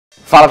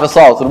Fala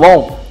pessoal, tudo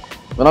bom?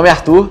 Meu nome é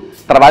Arthur,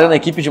 trabalho na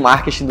equipe de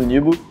marketing do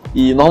Nibo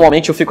e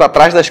normalmente eu fico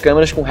atrás das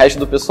câmeras com o resto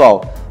do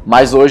pessoal.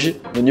 Mas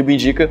hoje, no Nibo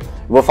Indica, eu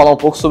vou falar um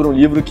pouco sobre um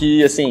livro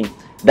que, assim,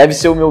 deve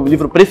ser o meu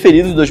livro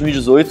preferido de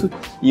 2018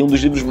 e um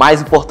dos livros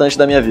mais importantes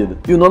da minha vida.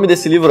 E o nome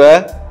desse livro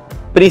é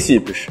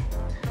Princípios.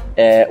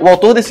 O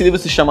autor desse livro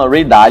se chama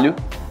Ray Dalio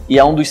e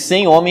é um dos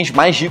 100 homens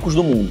mais ricos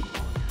do mundo.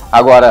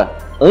 Agora,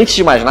 antes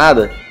de mais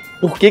nada,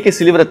 por que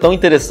esse livro é tão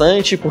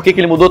interessante e por que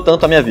ele mudou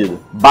tanto a minha vida?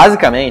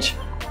 Basicamente,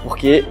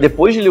 porque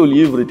depois de ler o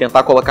livro e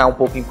tentar colocar um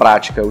pouco em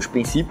prática os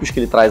princípios que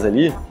ele traz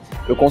ali,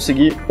 eu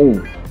consegui,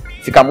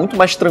 ficar muito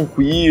mais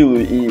tranquilo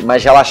e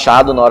mais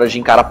relaxado na hora de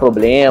encarar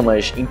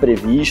problemas,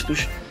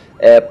 imprevistos,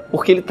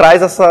 porque ele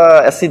traz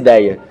essa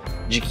ideia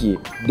de que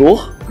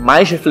dor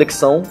mais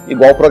reflexão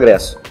igual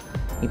progresso.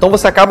 Então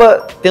você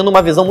acaba tendo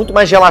uma visão muito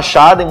mais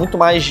relaxada e muito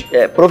mais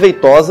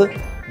proveitosa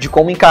de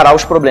como encarar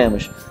os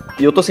problemas.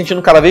 E eu tô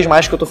sentindo cada vez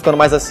mais que eu tô ficando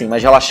mais assim,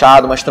 mais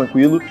relaxado, mais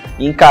tranquilo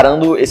e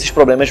encarando esses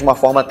problemas de uma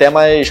forma até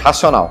mais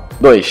racional.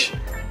 2.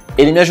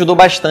 Ele me ajudou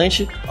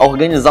bastante a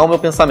organizar o meu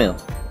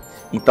pensamento.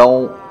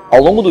 Então,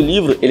 ao longo do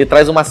livro, ele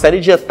traz uma série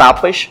de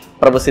etapas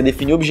para você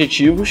definir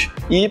objetivos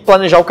e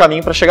planejar o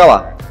caminho para chegar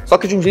lá. Só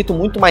que de um jeito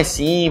muito mais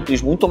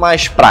simples, muito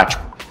mais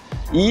prático.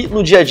 E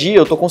no dia a dia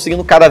eu tô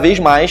conseguindo cada vez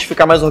mais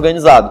ficar mais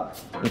organizado.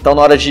 Então,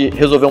 na hora de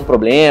resolver um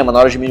problema, na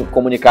hora de me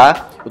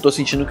comunicar, eu estou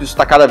sentindo que isso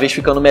está cada vez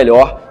ficando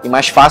melhor e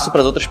mais fácil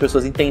para as outras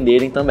pessoas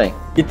entenderem também.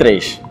 E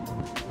 3.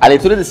 A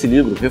leitura desse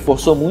livro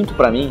reforçou muito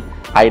para mim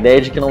a ideia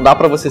de que não dá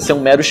para você ser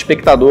um mero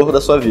espectador da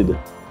sua vida.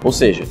 Ou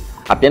seja,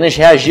 apenas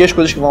reagir às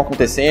coisas que vão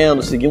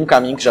acontecendo, seguir um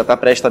caminho que já está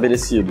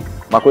pré-estabelecido.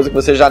 Uma coisa que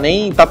você já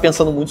nem está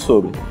pensando muito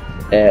sobre.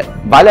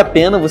 Vale a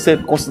pena você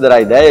considerar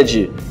a ideia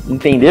de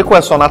entender qual é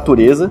a sua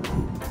natureza,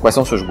 quais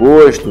são os seus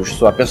gostos,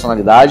 sua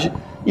personalidade,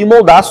 e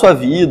moldar a sua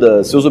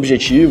vida, seus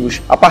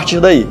objetivos, a partir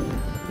daí.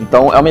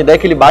 Então é uma ideia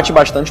que ele bate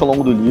bastante ao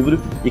longo do livro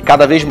e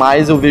cada vez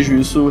mais eu vejo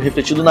isso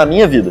refletido na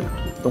minha vida.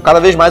 Então cada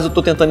vez mais eu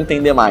estou tentando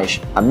entender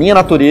mais a minha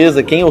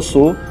natureza, quem eu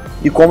sou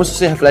e como isso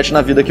se reflete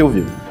na vida que eu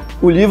vivo.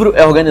 O livro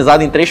é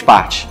organizado em 3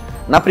 partes.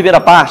 Na primeira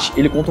parte,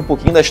 ele conta um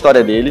pouquinho da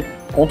história dele,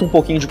 conta um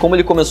pouquinho de como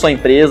ele começou a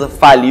empresa,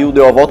 faliu,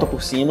 deu a volta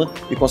por cima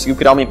e conseguiu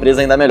criar uma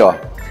empresa ainda melhor.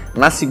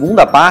 Na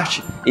segunda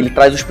parte, ele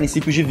traz os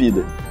princípios de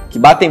vida, que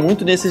batem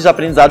muito nesses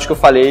aprendizados que eu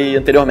falei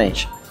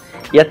anteriormente.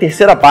 E a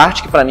terceira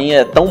parte, que para mim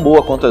é tão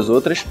boa quanto as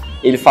outras,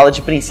 ele fala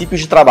de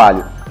princípios de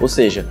trabalho, ou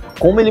seja,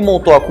 como ele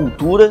montou a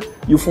cultura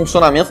e o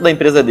funcionamento da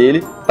empresa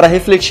dele para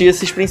refletir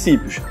esses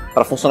princípios,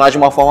 para funcionar de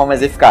uma forma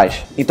mais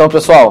eficaz. Então,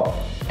 pessoal,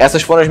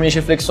 essas foram as minhas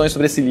reflexões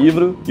sobre esse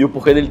livro e o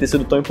porquê dele ter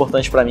sido tão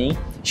importante para mim.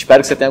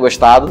 Espero que você tenha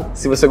gostado.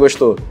 Se você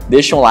gostou,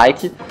 deixa um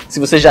like. Se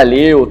você já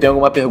leu ou tem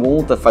alguma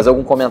pergunta, faz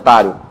algum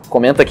comentário,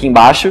 comenta aqui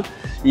embaixo.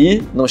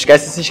 E não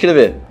esquece de se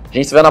inscrever. A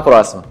gente se vê na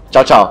próxima.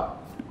 Tchau, tchau!